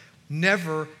 nor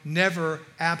never, never,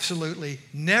 absolutely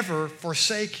never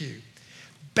forsake you.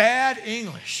 Bad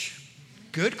English,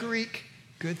 good Greek,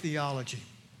 good theology,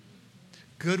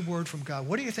 good word from God.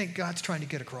 What do you think God's trying to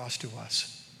get across to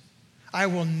us? I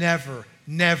will never,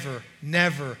 never,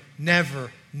 never,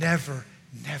 never, never,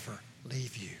 never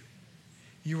leave you.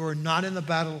 You are not in the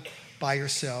battle by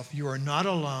yourself. You are not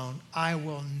alone. I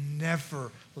will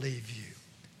never leave you.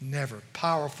 Never.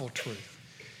 Powerful truth.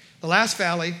 The last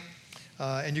valley,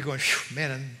 and you're going,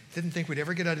 man, I didn't think we'd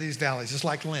ever get out of these valleys. It's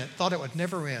like Lent. Thought it would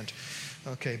never end.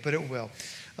 Okay, but it will.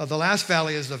 The last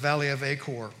valley is the Valley of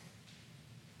Achor.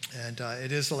 And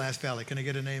it is the last valley. Can I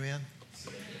get an amen?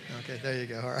 Okay, there you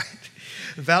go. All right.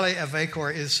 The Valley of Achor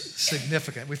is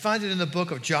significant. We find it in the book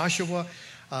of Joshua.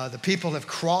 The people have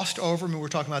crossed over. We were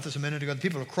talking about this a minute ago. The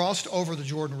people have crossed over the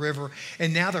Jordan River,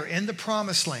 and now they're in the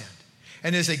Promised Land.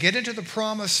 And as they get into the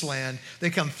Promised Land, they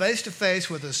come face to face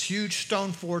with this huge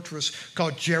stone fortress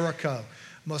called Jericho,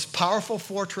 most powerful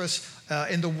fortress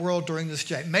in the world during this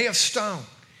day, made of stone.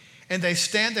 And they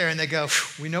stand there and they go,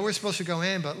 we know we're supposed to go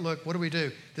in, but look, what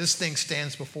do? This thing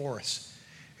stands before us.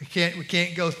 We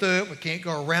can't go through it. We can't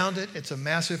go around it. It's a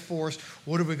massive force.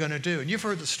 What are we going to do? And you've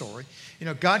heard the story. You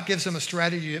know, God gives them a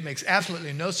strategy that makes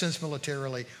absolutely no sense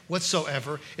militarily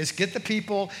whatsoever. It's get the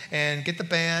people and get the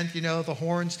band, you know, the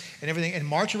horns and everything, and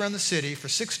march around the city for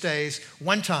 6 days,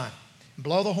 one time.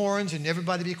 Blow the horns and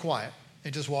everybody be quiet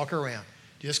and just walk around.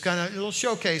 Just kind of a little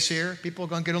showcase here. People are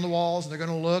going to get on the walls and they're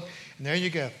going to look, and there you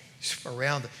go.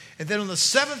 Around it. And then on the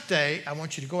 7th day, I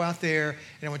want you to go out there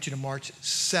and I want you to march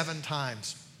 7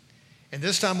 times. And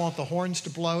this time I want the horns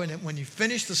to blow. And when you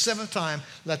finish the 7th time,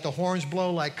 let the horns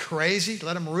blow like crazy.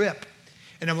 Let them rip.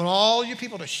 And I want all you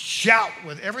people to shout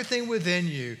with everything within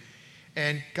you.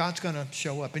 And God's going to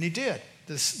show up. And he did.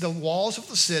 The walls of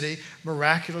the city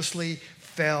miraculously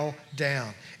fell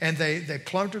down. And they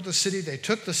plundered the city. They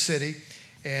took the city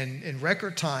and in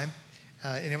record time.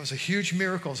 And it was a huge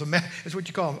miracle. It's what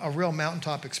you call a real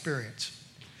mountaintop experience.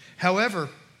 However,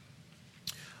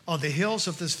 on the heels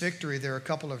of this victory, there are a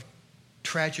couple of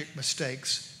tragic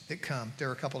mistakes that come. There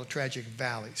are a couple of tragic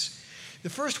valleys. The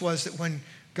first was that when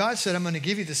God said, I'm going to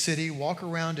give you the city, walk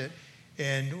around it,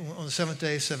 and on the 7th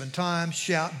day, 7 times,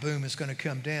 shout, boom, it's going to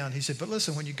come down. He said, but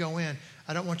listen, when you go in,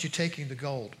 I don't want you taking the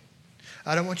gold.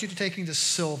 I don't want you taking the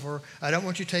silver. I don't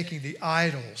want you taking the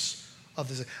idols of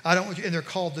this. I don't want you, and they're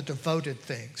called the devoted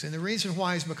things. And the reason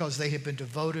why is because they have been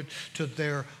devoted to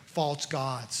their false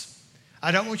gods.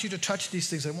 I don't want you to touch these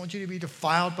things. I want you to be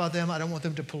defiled by them. I don't want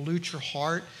them to pollute your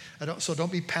heart. So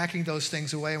don't be packing those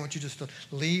things away. I want you just to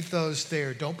leave those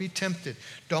there. Don't be tempted.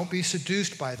 Don't be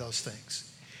seduced by those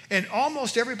things. And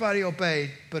almost everybody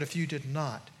obeyed, but a few did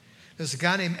not. There's a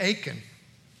guy named Achan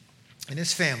and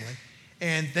his family,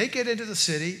 and they get into the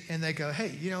city and they go,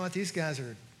 hey, you know what? These guys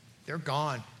they're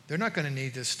gone. They're not going to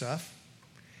need this stuff.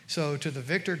 So to the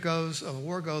victor goes of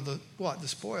war go the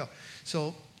spoil.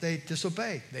 So they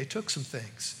disobeyed. They took some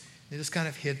things. They just kind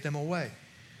of hid them away.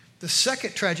 The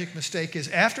second tragic mistake is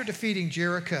after defeating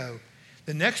Jericho,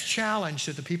 the next challenge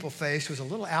that the people faced was a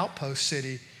little outpost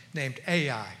city named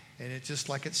Ai. And it's just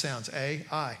like it sounds,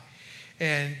 Ai.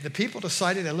 And the people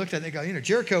decided, they looked at it, they go,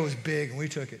 Jericho is big, and we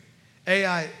took it.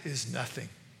 Ai is nothing.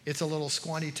 It's a little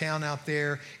squatty town out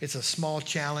there. It's a small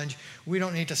challenge. We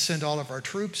don't need to send all of our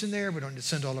troops in there. We don't need to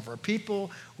send all of our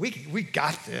people. We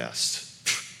got this.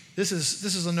 This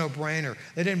is a no-brainer.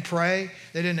 They didn't pray.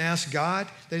 They didn't ask God.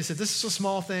 They just said, this is a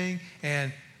small thing,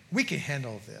 and we can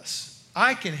handle this.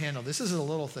 I can handle this. This is a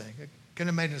little thing. I kind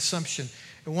of made an assumption,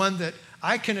 one that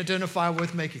I can identify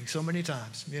with making so many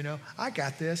times. I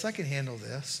got this. I can handle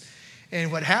this.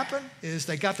 And what happened is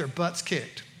they got their butts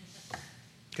kicked.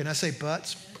 Can I say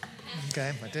butts?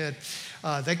 Okay, I did.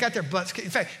 They got their butts kicked.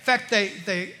 In fact,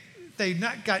 they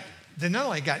not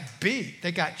only got beat,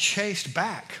 they got chased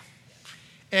back.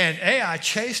 And Ai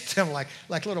chased them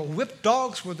like little whipped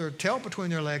dogs with their tail between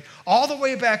their legs all the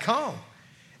way back home.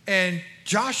 And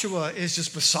Joshua is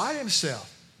just beside himself.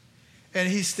 And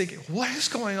he's thinking, what is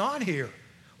going on here?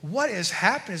 What has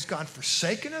happened? Has God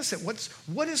forsaken us?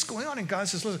 What is going on? And God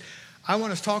says, listen, I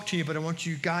want to talk to you, but I want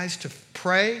you guys to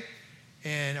pray,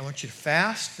 and I want you to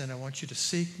fast, and I want you to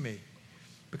seek me,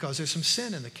 because there's some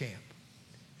sin in the camp.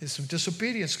 There's some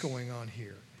disobedience going on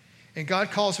here. And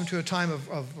God calls him to a time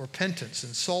of repentance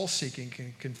and soul-seeking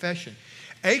and confession.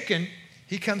 Achan,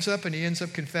 he comes up and he ends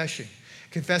up confessing.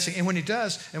 And when he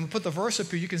does, and we put the verse up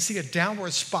here, you can see a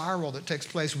downward spiral that takes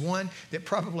place, one that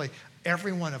probably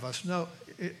every one of us know,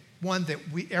 one that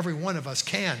every one of us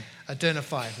can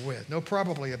identify with. No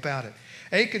probably about it.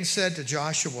 Achan said to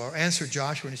Joshua, or answered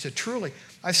Joshua, and he said, truly,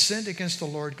 I sinned against the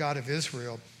Lord God of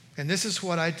Israel, and this is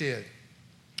what I did.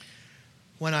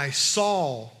 When I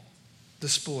saw the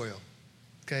spoil,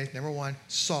 okay, number one,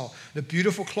 saw the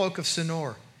beautiful cloak of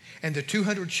Senor, and the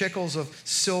 200 shekels of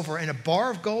silver, and a bar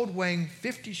of gold weighing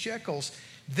 50 shekels,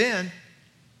 then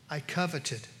I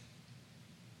coveted.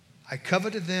 I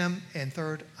coveted them, and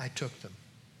third, I took them.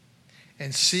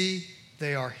 And see,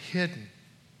 they are hidden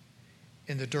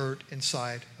in the dirt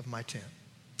inside of my tent.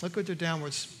 Look at the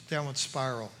downward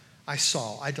spiral. I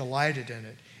saw. I delighted in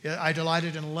it. I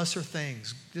delighted in lesser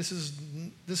things. This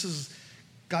is.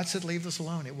 God said, leave this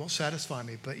alone. It won't satisfy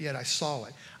me. But yet I saw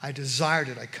it. I desired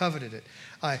it. I coveted it.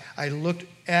 I looked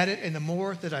at it, and the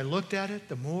more that I looked at it,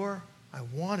 the more I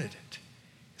wanted it.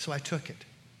 So I took it.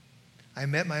 I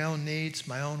met my own needs,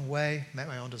 my own way, met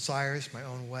my own desires, my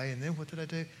own way. And then what did I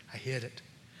do? I hid it.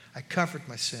 I covered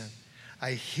my sin.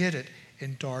 I hid it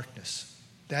in darkness.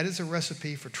 That is a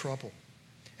recipe for trouble.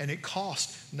 And it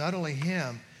cost not only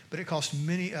him, but it cost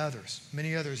many others.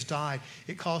 Many others died.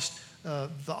 It cost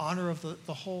the honor of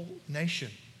the whole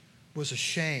nation was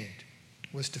ashamed,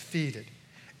 was defeated.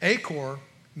 Achor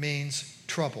means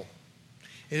trouble.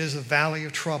 It is a valley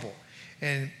of trouble.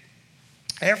 And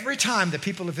every time the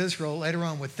people of Israel later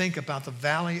on would think about the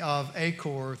valley of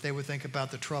Achor, they would think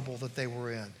about the trouble that they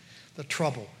were in, the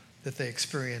trouble that they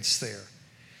experienced there,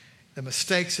 the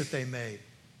mistakes that they made,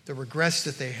 the regrets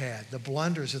that they had, the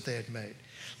blunders that they had made.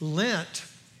 Lent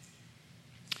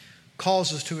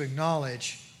calls us to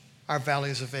acknowledge our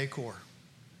valleys of Achor.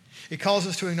 It calls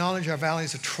us to acknowledge our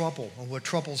valleys of trouble and what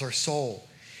troubles our soul,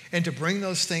 and to bring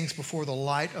those things before the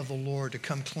light of the Lord to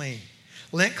come clean.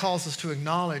 Lent calls us to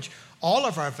acknowledge all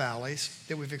of our valleys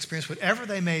that we've experienced, whatever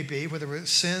they may be, whether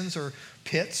it's sins or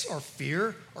pits or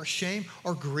fear or shame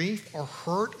or grief or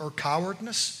hurt or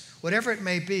cowardness, whatever it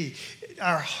may be,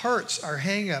 our hurts, our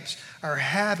hang-ups, our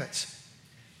habits,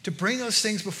 to bring those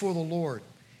things before the Lord.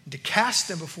 To cast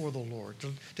them before the Lord,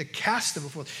 to cast them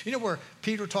before. You know where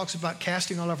Peter talks about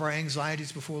casting all of our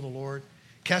anxieties before the Lord,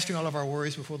 casting all of our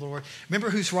worries before the Lord.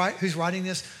 Remember who's writing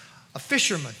this? A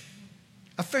fisherman.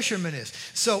 A fisherman is.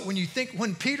 So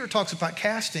when Peter talks about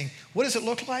casting, what does it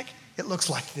look like? It looks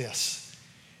like this.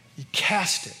 You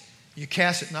cast it. You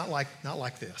cast it not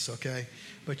like this, okay?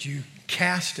 But you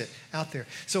cast it out there.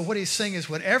 So what he's saying is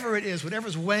whatever it is,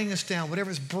 whatever's weighing us down,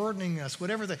 whatever's burdening us,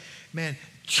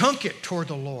 chunk it toward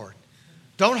the Lord.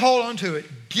 Don't hold on to it.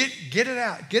 Get it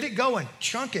out. Get it going.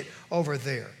 Chunk it over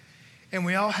there. And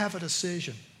we all have a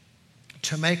decision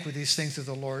to make with these things that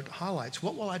the Lord highlights.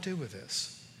 What will I do with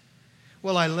this?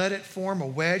 Will I let it form a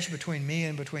wedge between me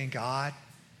and between God?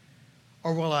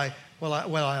 Or will I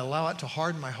allow it to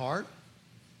harden my heart?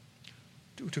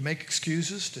 To make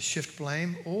excuses, to shift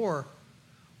blame? Or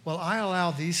will I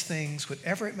allow these things,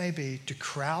 whatever it may be, to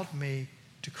crowd me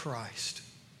to Christ?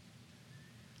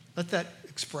 Let that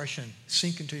expression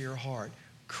sink into your heart.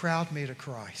 Crowd me to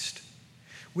Christ.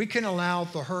 We can allow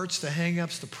the hurts, the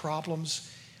hang-ups, the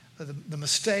problems, the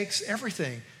mistakes,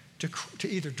 everything to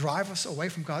either drive us away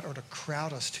from God or to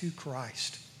crowd us to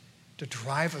Christ, to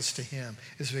drive us to Him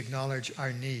as we acknowledge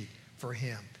our need for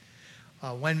Him.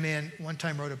 One man one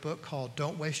time wrote a book called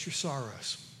Don't Waste Your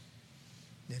Sorrows.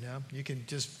 You know, you can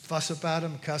just fuss about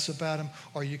them, cuss about them,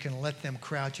 or you can let them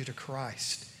crowd you to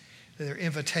Christ. Their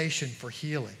invitation for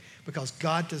healing, because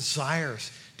God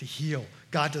desires to heal.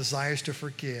 God desires to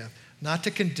forgive, not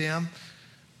to condemn,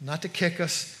 not to kick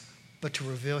us, but to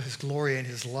reveal his glory and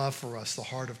his love for us, the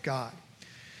heart of God.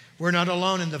 We're not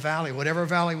alone in the valley. Whatever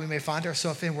valley we may find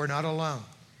ourselves in, we're not alone.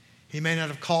 He may not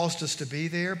have caused us to be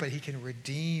there, but he can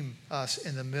redeem us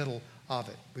in the middle of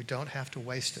it. We don't have to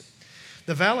waste it.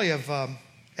 The valley of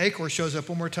Achor shows up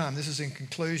one more time. This is in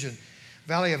conclusion.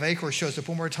 Valley of Achor shows up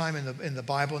one more time in the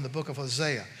Bible, in the book of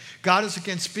Hosea. God is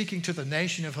again speaking to the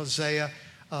nation of Hosea,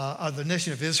 the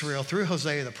nation of Israel, through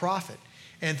Hosea the prophet.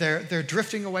 And they're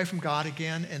drifting away from God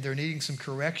again, and they're needing some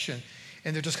correction.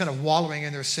 And they're just kind of wallowing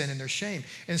in their sin and their shame.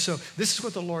 And so this is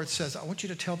what the Lord says. I want you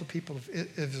to tell the people of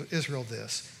Israel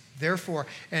this. Therefore,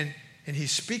 and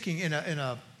he's speaking in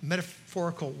a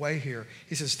metaphorical way here.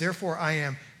 He says, therefore, I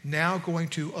am now going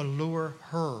to allure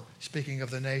her, speaking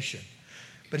of the nation.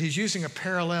 But he's using a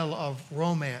parallel of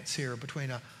romance here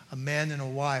between a man and a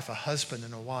wife, a husband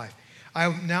and a wife. I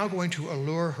am now going to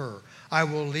allure her. I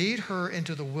will lead her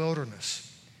into the wilderness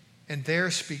and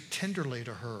there speak tenderly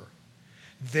to her.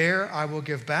 There I will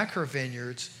give back her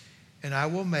vineyards, and I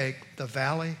will make the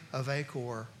valley of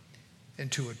Achor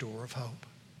into a door of hope.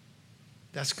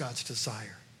 That's God's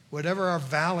desire. Whatever our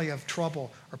valley of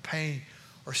trouble or pain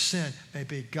or sin may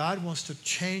be, God wants to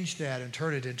change that and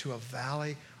turn it into a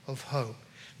valley of hope.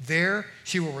 There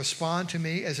she will respond to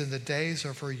me as in the days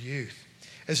of her youth,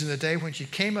 as in the day when she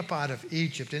came up out of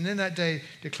Egypt. And in that day,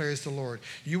 declares the Lord,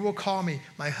 you will call me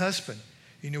my husband.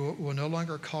 You will no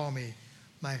longer call me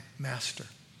my master.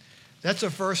 That's a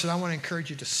verse that I want to encourage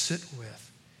you to sit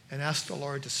with and ask the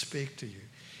Lord to speak to you.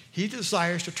 He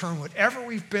desires to turn whatever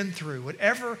we've been through,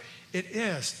 whatever it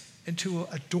is, into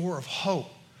a door of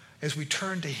hope as we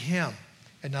turn to him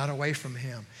and not away from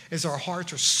him. As our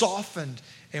hearts are softened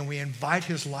and we invite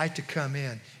his light to come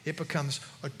in, it becomes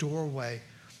a doorway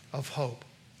of hope.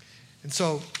 And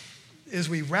so as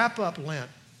we wrap up Lent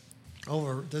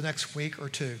over the next week or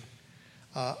two,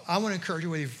 I want to encourage you,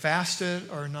 whether you've fasted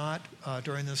or not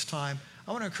during this time,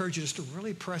 I want to encourage you just to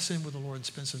really press in with the Lord and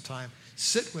spend some time.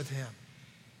 Sit with him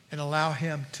and allow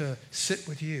him to sit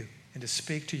with you and to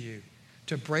speak to you,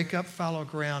 to break up fallow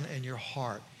ground in your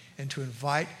heart and to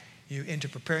invite you into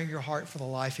preparing your heart for the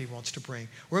life he wants to bring.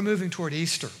 We're moving toward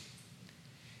Easter.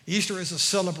 Easter is a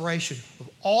celebration of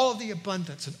all of the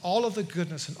abundance and all of the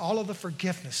goodness and all of the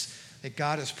forgiveness that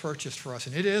God has purchased for us.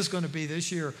 And it is going to be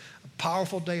this year a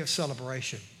powerful day of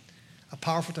celebration, a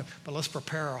powerful time. But let's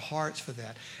prepare our hearts for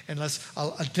that. And let's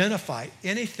identify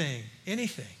anything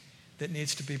that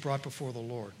needs to be brought before the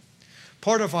Lord.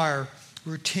 Part of our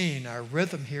routine, our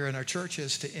rhythm here in our church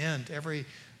is to end every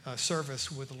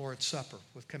service with the Lord's Supper,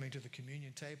 with coming to the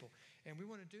communion table. And we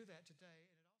want to do that today.